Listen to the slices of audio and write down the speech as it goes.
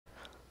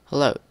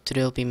Hello,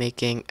 today we'll be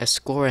making a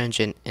score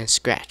engine in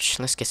Scratch.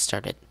 Let's get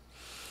started.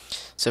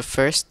 So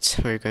first,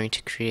 we're going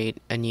to create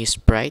a new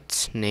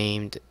sprite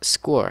named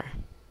Score.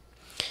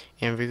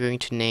 And we're going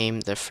to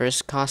name the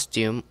first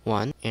costume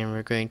 1, and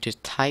we're going to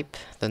type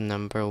the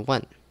number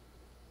 1.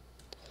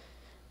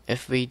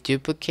 If we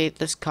duplicate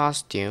this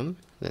costume,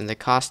 then the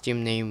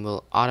costume name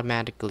will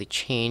automatically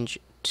change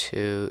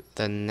to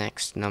the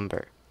next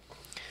number.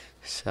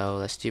 So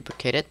let's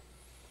duplicate it.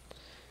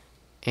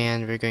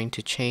 And we're going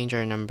to change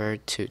our number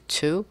to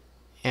 2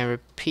 and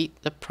repeat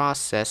the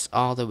process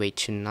all the way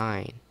to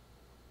 9.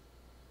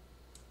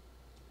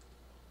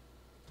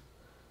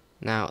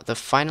 Now the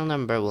final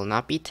number will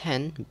not be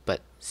 10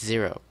 but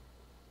 0.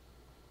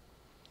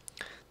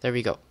 There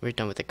we go, we're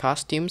done with the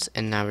costumes,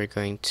 and now we're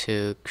going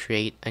to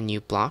create a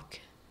new block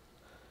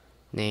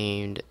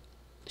named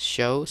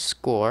show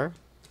score.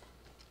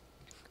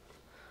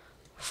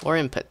 4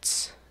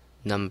 inputs: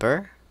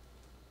 number,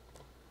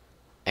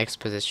 X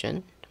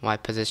position, Y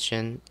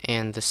position,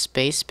 and the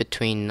space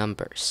between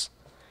numbers.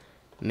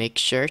 Make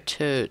sure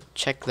to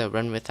check the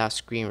run without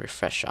screen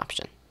refresh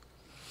option.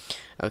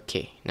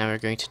 Okay, now we're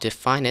going to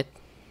define it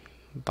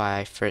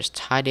by first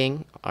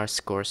hiding our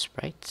score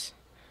sprite,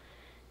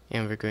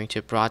 and we're going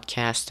to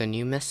broadcast a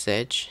new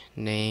message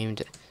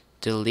named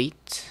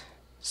delete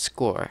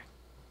score.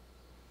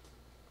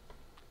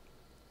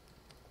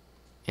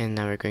 And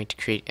now we're going to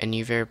create a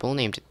new variable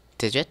named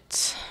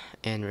digit,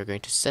 and we're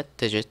going to set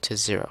digit to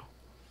 0.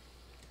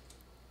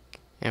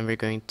 And we're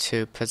going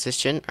to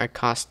position our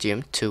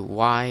costume to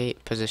Y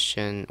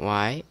position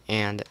Y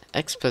and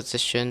X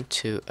position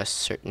to a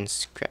certain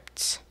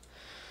script.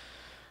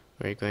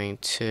 We're going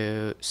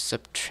to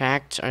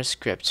subtract our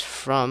script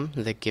from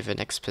the given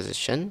X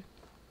position,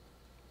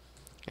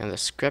 and the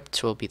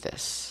script will be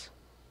this: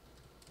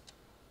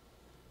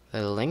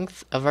 the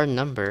length of our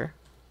number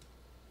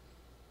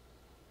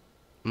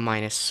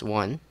minus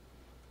 1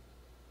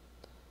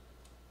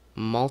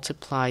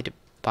 multiplied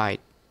by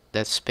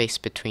the space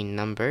between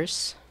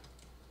numbers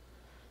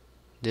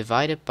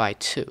divided by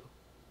 2.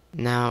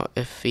 Now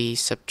if we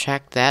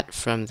subtract that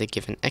from the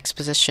given X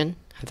position,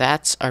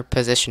 that's our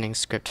positioning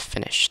script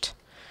finished.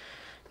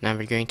 Now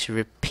we're going to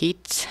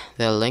repeat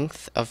the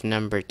length of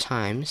number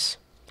times,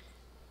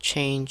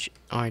 change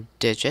our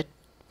digit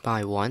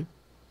by 1,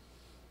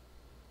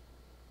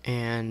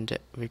 and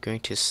we're going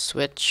to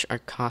switch our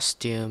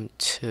costume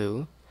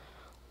to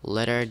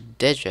letter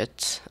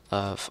digit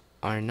of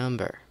our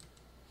number.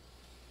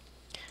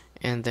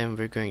 And then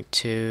we're going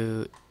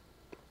to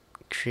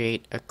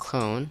create a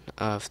clone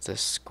of the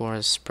score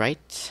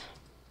sprite,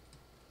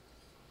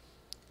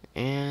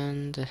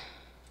 and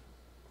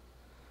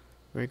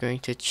we're going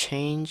to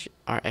change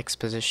our X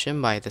position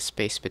by the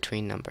space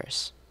between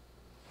numbers.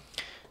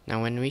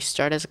 Now when we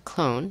start as a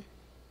clone,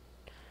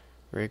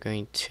 we're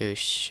going to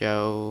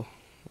show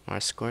our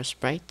score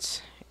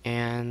sprite,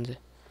 and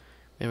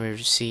when we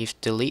receive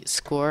delete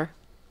score,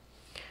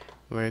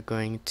 we're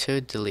going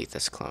to delete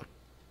this clone.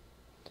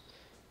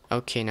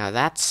 Okay, now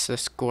that's the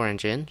score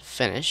engine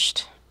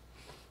finished.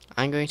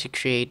 I'm going to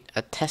create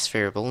a test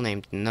variable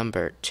named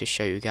number to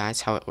show you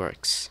guys how it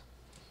works.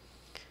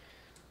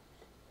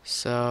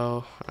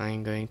 So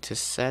I'm going to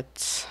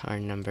set our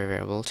number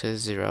variable to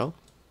 0,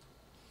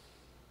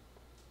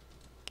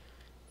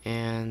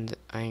 and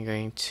I'm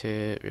going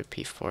to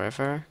repeat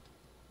forever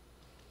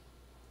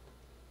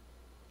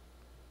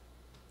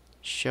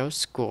show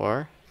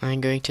score.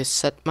 I'm going to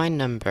set my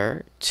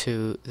number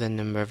to the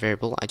number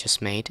variable I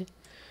just made.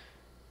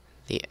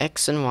 The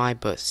X and Y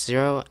both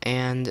 0,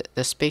 and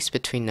the space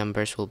between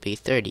numbers will be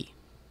 30.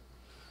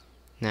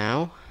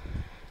 Now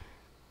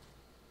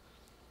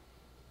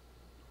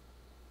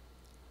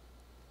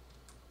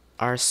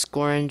our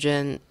score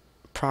engine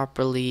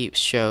properly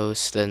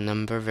shows the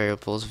number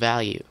variable's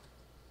value.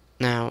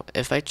 Now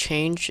if I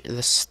change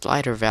the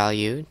slider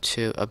value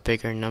to a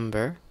bigger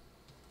number,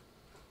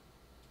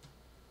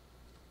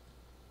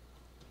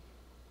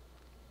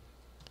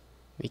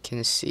 we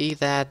can see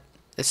that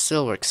it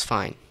still works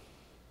fine.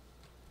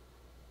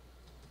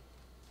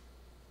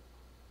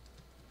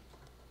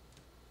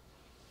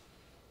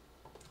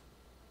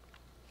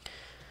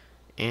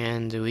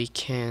 And we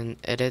can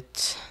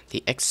edit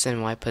the X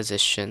and Y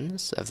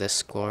positions of the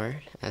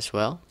score as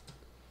well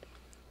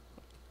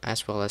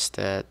as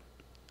the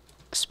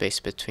space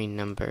between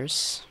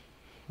numbers,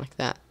 like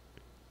that.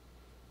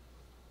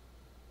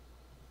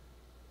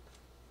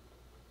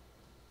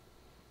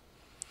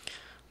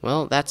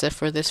 Well, that's it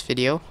for this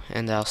video,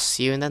 and I'll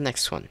see you in the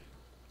next one.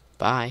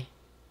 Bye.